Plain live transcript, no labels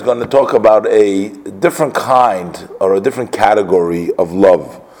Going to talk about a different kind or a different category of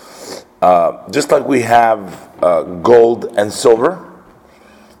love. Just like we have gold and silver,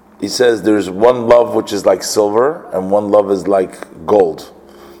 he says there's one love which is like silver and one love is like gold.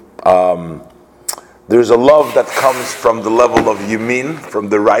 There's a love that comes from the level of yamin, from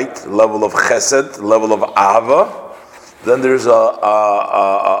the right, level of chesed, level of ahava. Then there's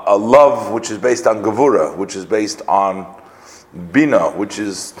a love which is based on gevura, which is based on bina, which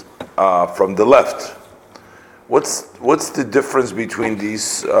is from the left. What's the difference between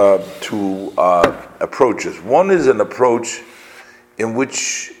these two approaches? One is an approach in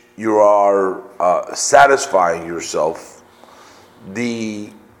which you are satisfying yourself.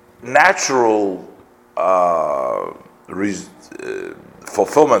 The natural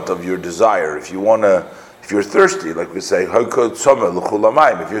fulfillment of your desire. If you're thirsty, like we say,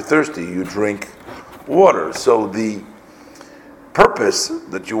 if you're thirsty, you drink water. So the purpose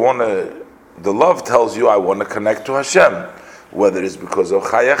that you want to, the love tells you, I want to connect to Hashem, whether it's because of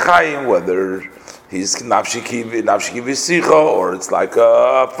Chaya Chaim, whether he's Nafshi V'sicha, or it's like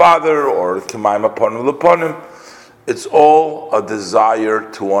a father, or Kimayim Aponim L'Ponim. It's all a desire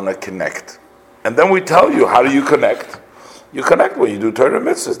to want to connect. And then we tell you, how do you connect? You connect when you do Torah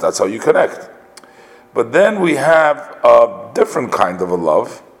mitzvahs. That's how you connect. But then we have a different kind of a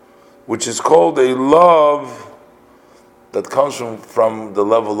love, which is called a love that comes from the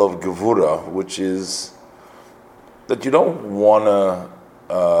level of gevura, which is that you don't want to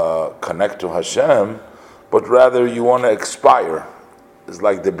connect to Hashem, but rather you want to expire. It's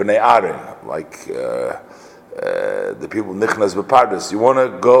like the Bnei Aaron, like the people Nichnas B'Pardes. You want to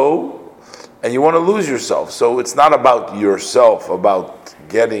go and you want to lose yourself. So it's not about yourself, about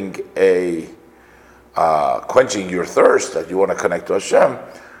getting quenching your thirst that you want to connect to Hashem,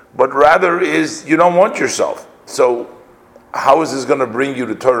 but rather is you don't want yourself. So how is this going to bring you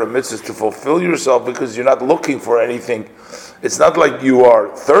to Torah mitzvahs to fulfill yourself, because you're not looking for anything? It's not like you are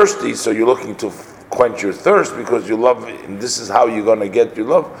thirsty, so you're looking to quench your thirst because you love, and this is how you're going to get your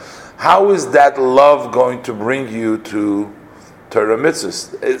love. How is that love going to bring you to Torah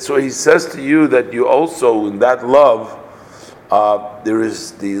mitzvahs? So he says to you that you also, in that love, there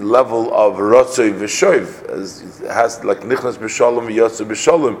is the level of Rotzoy V'shoiv, as it has like Nichnas B'Shalom V'Yotze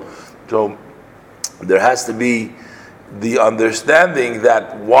B'Shalom. So there has to be the understanding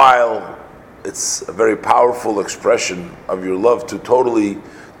that while it's a very powerful expression of your love to totally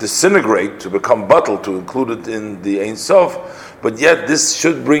disintegrate, to become bottled, to include it in the Ein Sof, but yet this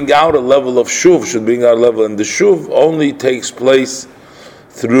should bring out a level of shuv, and the shuv only takes place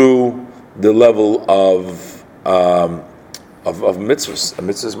through the level of mitzvahs, and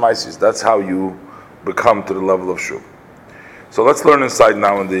mitzvahs maisis. That's how you become to the level of shuv. So let's learn inside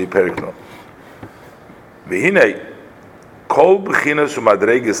now in the Perikno. V'hinei Kol b'chinas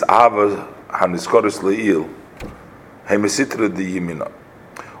u'madreges ava haniskoros le'il hemisitra di.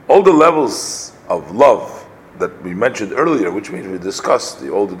 All the levels of love that we mentioned earlier, which means we discussed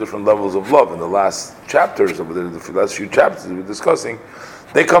all the different levels of love in the last chapters, of the last few chapters we're discussing,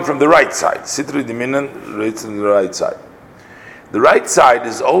 they come from the right side. Sitra diminan rates in the right side. The right side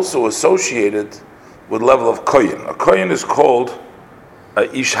is also associated with level of koyin. A koyin is called a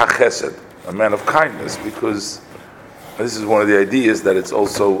ish hachesed, a man of kindness, because this is one of the ideas that it's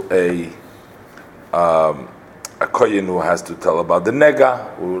also a koyin who has to tell about the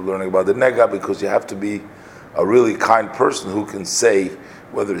nega. We're learning about the nega because you have to be a really kind person who can say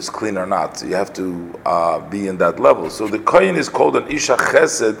whether it's clean or not. So you have to be in that level. So the koyin is called an isha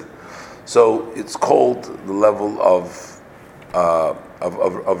chesed. So it's called the level of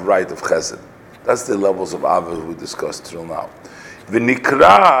right of chesed. That's the levels of ava we discussed till now. The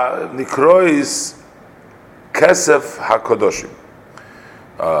nikra is Kesef HaKadoshim.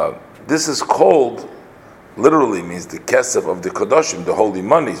 This is called, literally means the Kesef of the Kadoshim, the holy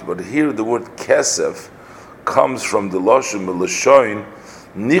monies. But here the word Kesef comes from the Lashon L'Shoin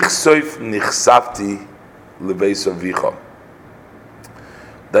Nichsoif Nichsafti Lebeis Avicha.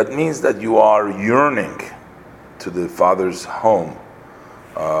 That means that you are yearning to the father's home.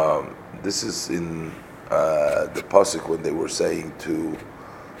 This is in the pasuk when they were saying to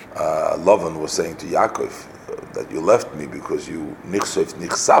Lavan was saying to Yaakov that you left me because you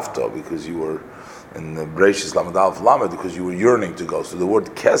nichsafta, because you were in the Breishis Lamed Aleph Lamed, because you were yearning to go. So the word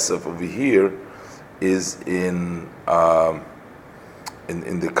kesef over here is in the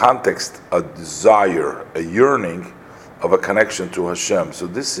context a desire, a yearning of a connection to Hashem. So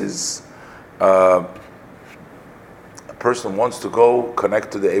this is a person wants to go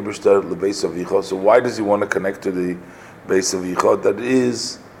connect to the Eibishter, the Beis Avicha. So why does he want to connect to the Beis Avicha? That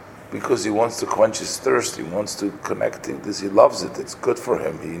is because he wants to quench his thirst, he wants to connect to this, he loves it, it's good for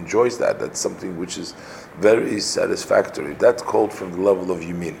him, he enjoys that, that's something which is very satisfactory. That's called from the level of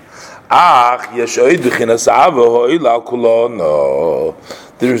Yamin. No.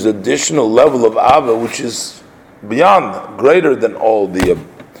 There's additional level of Ava which is beyond, greater than all the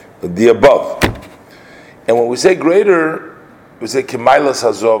above. And when we say greater, we say Kemailas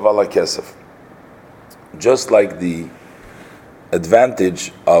Hazov ala Kesef. Just like the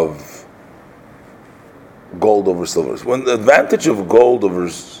advantage of gold over silver. When the advantage of gold over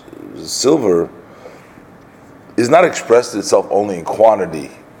silver is not expressed itself only in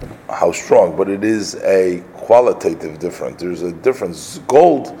quantity, how strong, but it is a qualitative difference. There's a difference.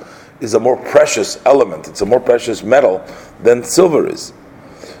 Gold is a more precious element. It's a more precious metal than silver is.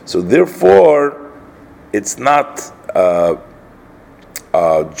 So therefore, it's not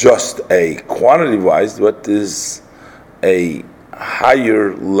just a quantity-wise, but is a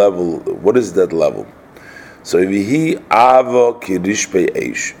higher level. What is that level? So vihi ava kirishpei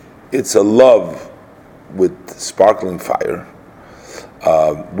eish. It's a love with sparkling fire,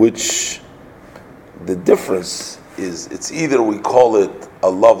 which the difference is, it's either we call it a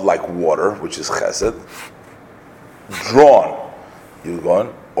love like water, which is chesed, drawn, you're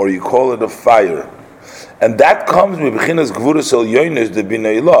going, or you call it a fire. And that comes with Bechinas Gvura Sel Yoines de Bina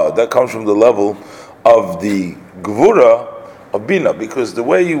Ilah. That comes from the level of the Gvura of Bina, because the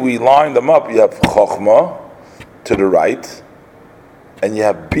way we line them up, you have Chochmah to the right, and you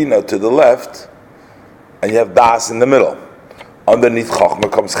have Bina to the left, and you have Das in the middle. Underneath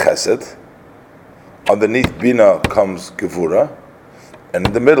Chochmah comes Chesed, underneath Bina comes Gevura, and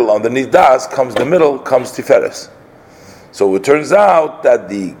in the middle, underneath Das, comes Tiferes. So it turns out that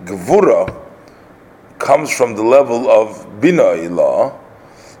the Gevura comes from the level of Bina Ilah.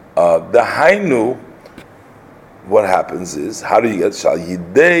 The Hainu, what happens is, how do you get Shal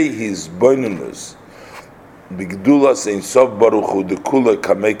Yidei his Boinunus Bigdula Sein Sof Baruch Hu Dekula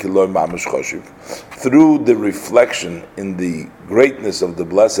Kamek Eloi Mamash Choshiv, through the reflection in the greatness of the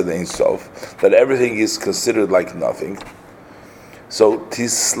blessed Ein Sof, that everything is considered like nothing. So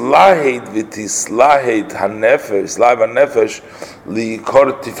Tislahet v'Tislahet Hanefesh Slav Hanefesh Li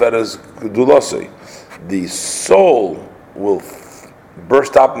Kor Tiferes Gedulosei. The soul will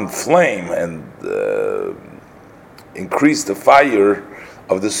burst up in flame and increase the fire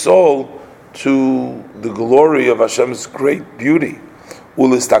of the soul to the glory of Hashem's great beauty.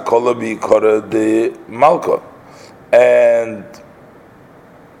 Ulistakola b'ikora de Malka, and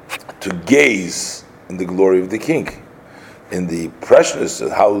to gaze in the glory of the king, in the preciousness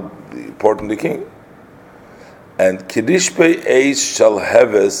of how important the king. And Kidishpe Eish Shal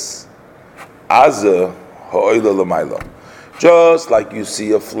Heves Aza Ha'oila L'mayla. Just like you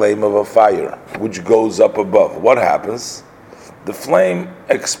see a flame of a fire which goes up above, what happens? The flame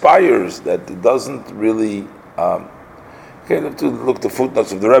expires. That it doesn't really. Okay, I have to look the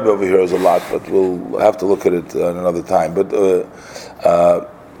footnotes of the Rebbe over here is a lot, but we'll have to look at it another time. But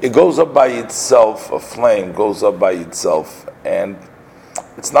it goes up by itself. A flame goes up by itself, and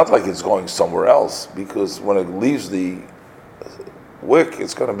it's not like it's going somewhere else, because when it leaves the wick,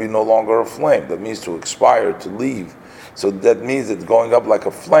 it's going to be no longer a flame. That means to expire, to leave. So that means it's going up like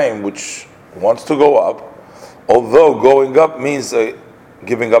a flame which wants to go up, although going up means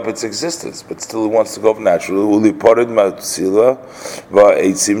giving up its existence, but still it wants to go up naturally.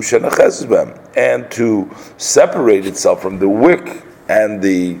 And to separate itself from the wick and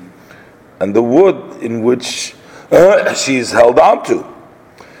the wood in which she is held on to.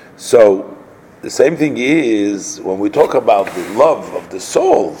 So the same thing is when we talk about the love of the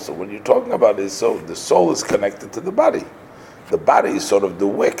soul. So when you're talking about the soul is connected to the body. The body is sort of the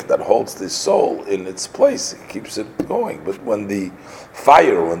wick that holds the soul in its place. It keeps it going. But when the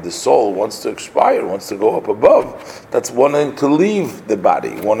soul wants to expire, wants to go up above, that's wanting to leave the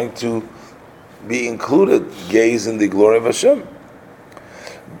body, wanting to be included, gaze in the glory of Hashem.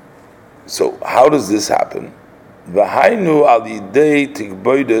 So how does this happen? V'hainu al yidei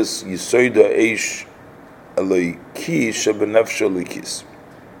tikboides yisoida eish eloiki shebenefsho likis.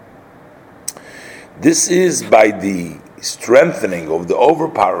 This is by the strengthening of the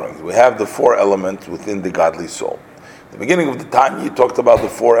overpowering. We have the four elements within the godly soul. At the beginning of the time, you talked about the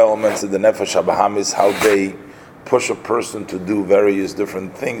four elements of the Nefesh HaBahamis, how they push a person to do various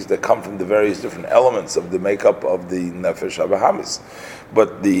different things that come from the various different elements of the makeup of the Nefesh HaBahamis.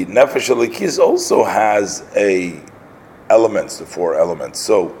 But the Nefesh HaLikis also has the four elements.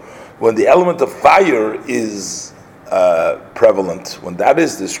 So when the element of fire is prevalent, when that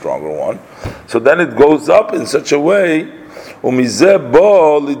is the stronger one, so then it goes up in such a way,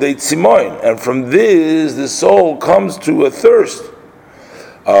 and from this the soul comes to a thirst.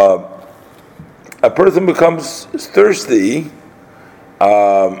 a person becomes thirsty.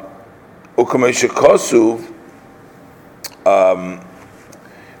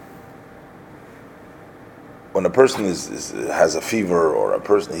 When a person has a fever or a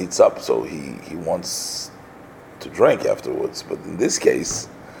person heats up, so he wants to drink afterwards. But in this case,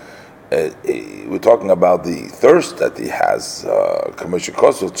 we're talking about the thirst that he has.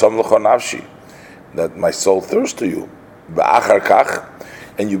 That my soul thirsts to you.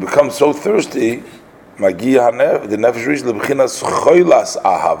 And you become so thirsty, the nefesh reaches lebchinas choilas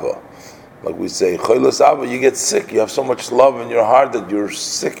ahava. Like we say, choilas ahava, you get sick. You have so much love in your heart that you're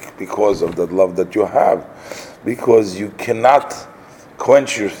sick because of that love that you have. Because you cannot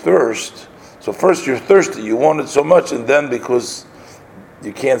quench your thirst. So first you're thirsty, you want it so much, and then because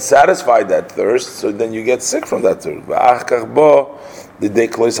you can't satisfy that thirst, so then you get sick from that thirst.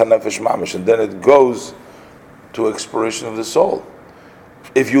 And then it goes to expiration of the soul.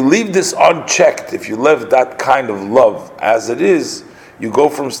 If you leave this unchecked, if you leave that kind of love as it is, you go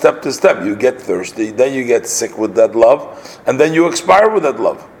from step to step. You get thirsty, then you get sick with that love, and then you expire with that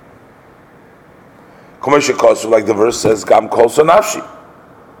love. Like the verse says, Gam kol nafshi,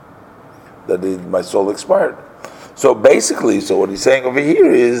 that my soul expired. So basically, what he's saying over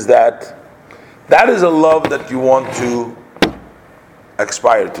here is that is a love that you want to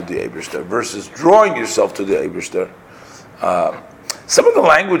expire to the Eibishter versus drawing yourself to the Eibishter. Some of the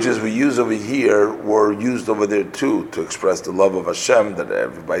languages we use over here were used over there too to express the love of Hashem that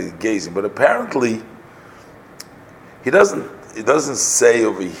everybody is gazing. But apparently, he doesn't say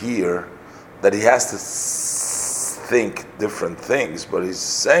over here that he has to think different things. But he's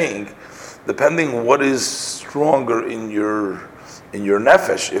saying, depending what is stronger in your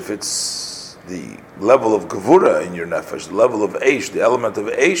nefesh, if it's the level of gevura in your nefesh, the level of eish, the element of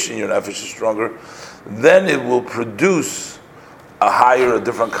eish in your nefesh is stronger, then it will produce a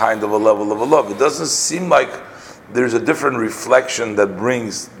different kind of a level of a love. It doesn't seem like there's a different reflection that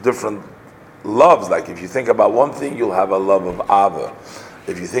brings different loves. Like if you think about one thing, you'll have a love of Ava.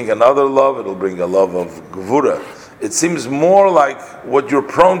 If you think another love, it'll bring a love of Gevura. It seems more like what you're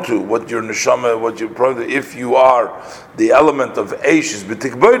prone to, what your neshama, what you're prone to. If you are the element of Eish is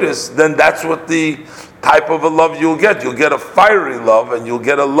b'tikboidus, then that's what the type of a love you'll get. You'll get a fiery love, and you'll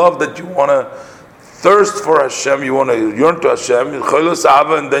get a love that you want to thirst for Hashem, you want to yearn to Hashem,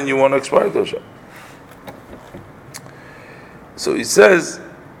 and then you want to expire to Hashem. So he says,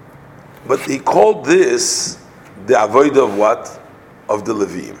 but he called this the avodah of what? Of the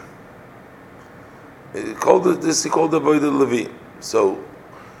Levim. He called the avodah of the Levim. So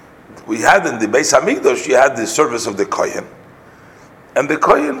we had in the Beis Hamikdash, you had the service of the Kohen. And the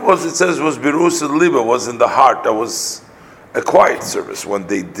Kohen was Birus Liba, was in the heart. That was a quiet service when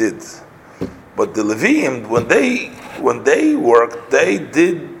they did. But the Levim, when they worked, there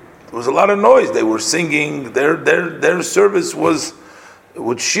was a lot of noise. They were singing. Their service was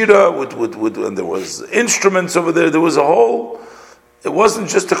with shira, and there was instruments over there. There was a whole. It wasn't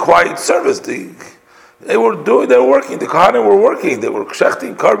just a quiet service. They were working. The Kohanim were working. They were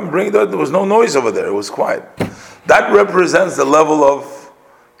shechting, carbon, bringing. There was no noise over there. It was quiet. That represents the level of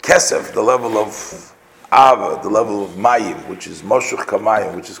kesef, the level of ava, the level of mayim, which is moshuch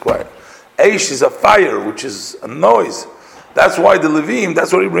kamayim, which is quiet. Eish is a fire, which is a noise. That's why the Levim,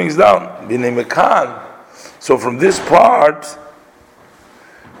 that's what he brings down. B'nei Mekan. So from this part,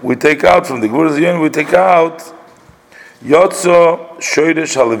 we take out, from the Gevurah Zion, we take out Yotzo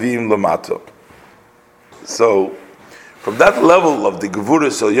Shoyresh HaLevim Lamato. So from that level of the Gevurah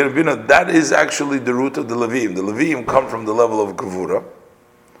Zion, that is actually the root of the Levim. The Levim come from the level of Gevurah.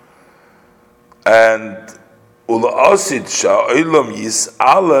 And Ula'asid Sha'olam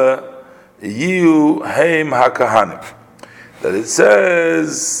Yis'ala Yiu Heim HaKahanim, that it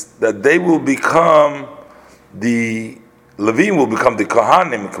says that they will become the Levim will become the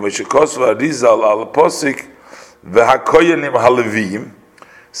Kohanim, Kameshikosva Rizal al Posik Vehakoyanim Halevim.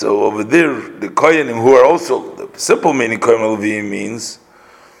 So over there, the Koyanim, who are also the simple meaning Koyanim Levim means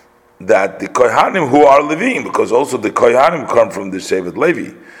that the Kohanim who are Levim, because also the Kohanim come from the Shevet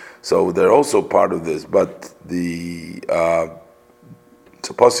Levi, so they're also part of this. But the it's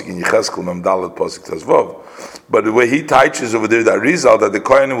a posik in Yecheskel Memdalet posik Tazvov, but the way he teaches over there, that result that the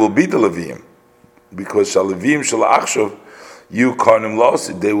Kohanim will be the Levim, because Shalevim Shalachshov, you Kohanim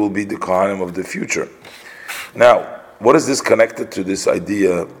lost, they will be the Kohanim of the future. Now, what is this connected to this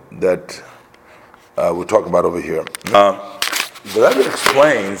idea that we're talking about over here? The Rebbe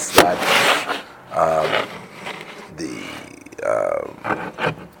explains that the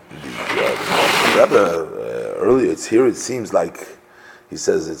Rebbe earlier, it's here. It seems like he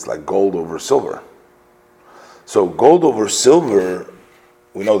says it's like gold over silver. So gold over silver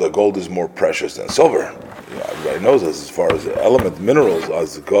we know that gold is more precious than silver. Everybody knows this as far as element minerals,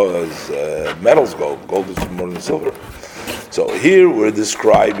 as metals go. Gold is more than silver. So here we're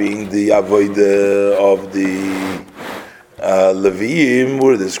describing the avodah of the Leviim.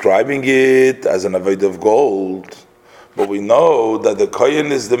 We're describing it as an avodah of gold. But we know that the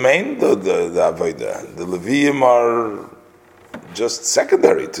Kohen is the main, the avodah. The Leviim are just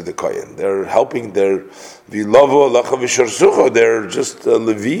secondary to the Kohen. They're helping their Vilavo, Lacha V'Sharsucha. They're just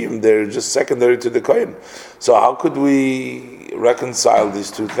Leviim. They're just secondary to the Kohen. So how could we reconcile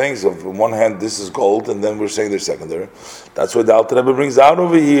these two things? On one hand, this is gold, and then we're saying they're secondary. That's what the Alter Rebbe brings out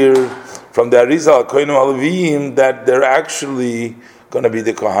over here from the Arizal Kohenim HaLeviim, that they're actually going to be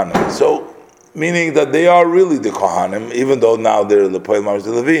the Kohanim. So, meaning that they are really the Kohanim, even though now they're the Poel Mamash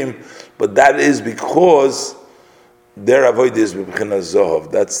the Leviim, but that is because their avodah is b'bchinas zohav.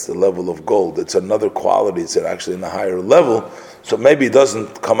 That's the level of gold. It's another quality. It's actually in a higher level. So maybe it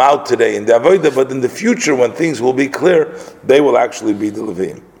doesn't come out today in the avodah, but in the future, when things will be clear, they will actually be the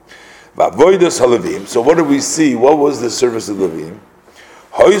Leviim. V'avodas haLeviim. So what do we see? What was the service of Leviim?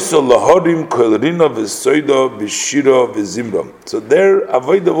 Hoysol lahorim koilrina v'soida v'shira v'zimra. So their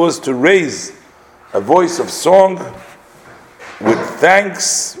avodah was to raise a voice of song with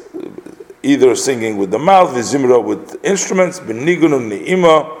thanks, either singing with the mouth, v'zimra with instruments, b'nigun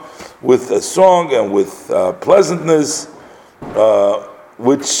u'ni'ima, with a song and with pleasantness,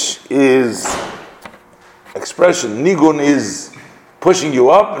 which is expression. Nigun is pushing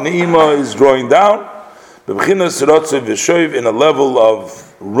you up, ni'ima is drawing down. B'bchinas rotzev v'shoiv, in a level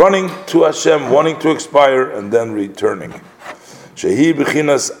of running to Hashem, wanting to expire, and then returning. Shehi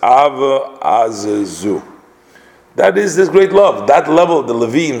b'chinas ava azezu. That is this great love. That level of the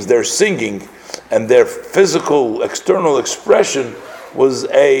Levims, their singing and their physical, external expression was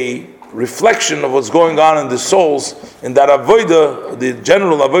a reflection of what's going on in the souls in that avodah, the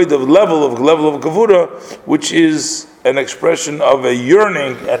general avodah level of gevura, which is an expression of a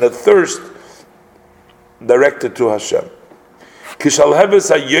yearning and a thirst directed to Hashem. Kishal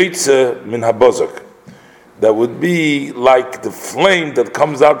heves hayoytze min habozok. That would be like the flame that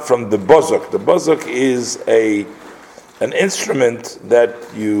comes out from the bozok. The bozok is an instrument that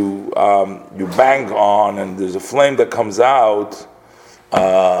you bang on, and there's a flame that comes out,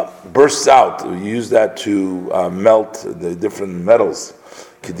 bursts out. We use that to melt the different metals.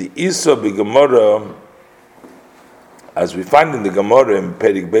 K'di isa b'Gemara, as we find in the Gemara in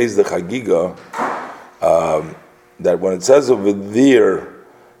Perik Beis the Chagiga, that when it says over there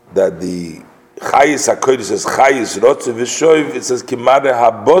that the Chayis HaKodesh says Chayis Rotzev V'Shoiv, it says Kimare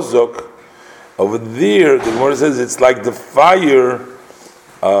HaBozok. Over there, the Gemara says it's like the fire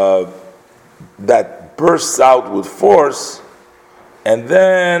that bursts out with force, and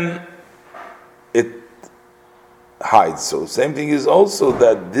then it hides. So same thing is also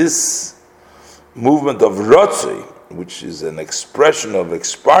that this movement of Rotzi, which is an expression of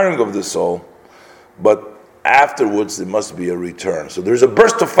expiring of the soul, but afterwards there must be a return. So there's a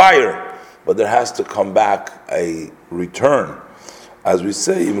burst of fire, but there has to come back a return. As we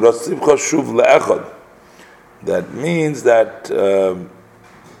say, that means that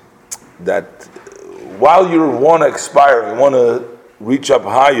that while you want to expire, you want to reach up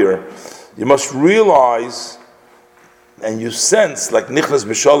higher, you must realize and you sense, like Nichnas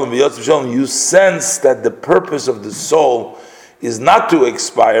B'Shalom V'Yotz B'Shalom, you sense that the purpose of the soul is not to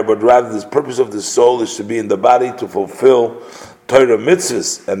expire, but rather the purpose of the soul is to be in the body to fulfill Torah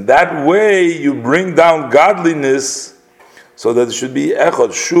mitzvahs. And that way you bring down godliness so that it should be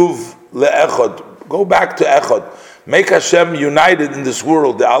echad, shuv le'echad. Go back to echad. Make Hashem united in this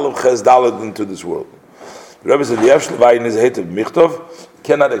world, the Aleph Ches Dalet into this world. The Rebbe said, Yesh Levayin is Hetev Michtov,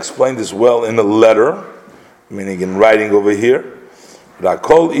 cannot explain this well in a letter, meaning in writing over here.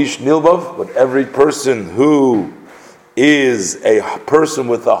 Rakol ish nilvav, but every person who is a person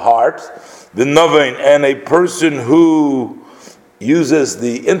with a heart, the novein, and a person who uses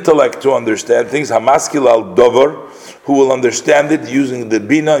the intellect to understand things, hamaskil al dover, who will understand it using the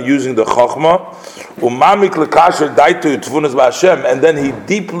bina, using the chokhmah, umamik lekasher daitu tfunas b'Hashem, and then he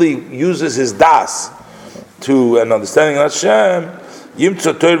deeply uses his das to an understanding of Hashem.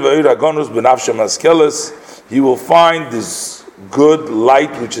 Yimtzo toir v'oir agonus b'nafshem askeles, he will find this good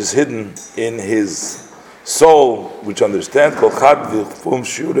light which is hidden in his soul, which understands. Kol chad v'chfum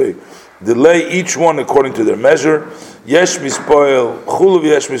shurei, delay each one according to their measure. Yesh mispoil chulu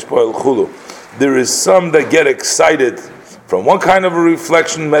v'yesh mispoil chulu. There is some that get excited from one kind of a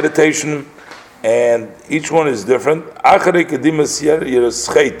reflection, meditation, and each one is different.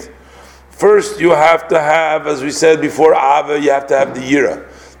 First, you have to have, as we said before, Ava, you have to have the Yira,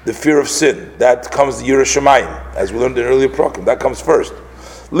 the fear of sin. That comes the Yira Shemayim, as we learned in earlier program. That comes first.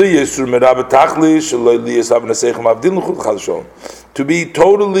 To be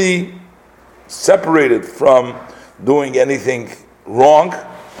totally separated from doing anything wrong,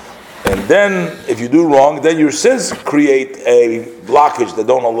 and then if you do wrong, then your sins create a blockage that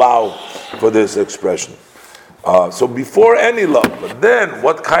don't allow for this expression. So before any love, but then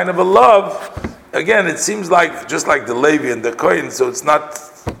what kind of a love? Again, it seems like just like the Levi and the Kohen, so it's not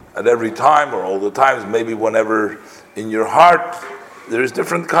at every time or all the times, maybe whenever in your heart, there's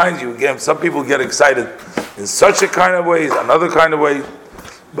different kinds. Some people get excited in such a kind of way, another kind of way,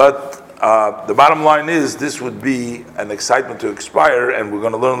 but the bottom line is this would be an excitement to expire, and we're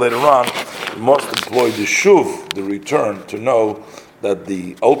going to learn later on, we must employ the shuv, the return, to know that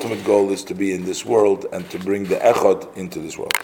the ultimate goal is to be in this world and to bring the echad into this world.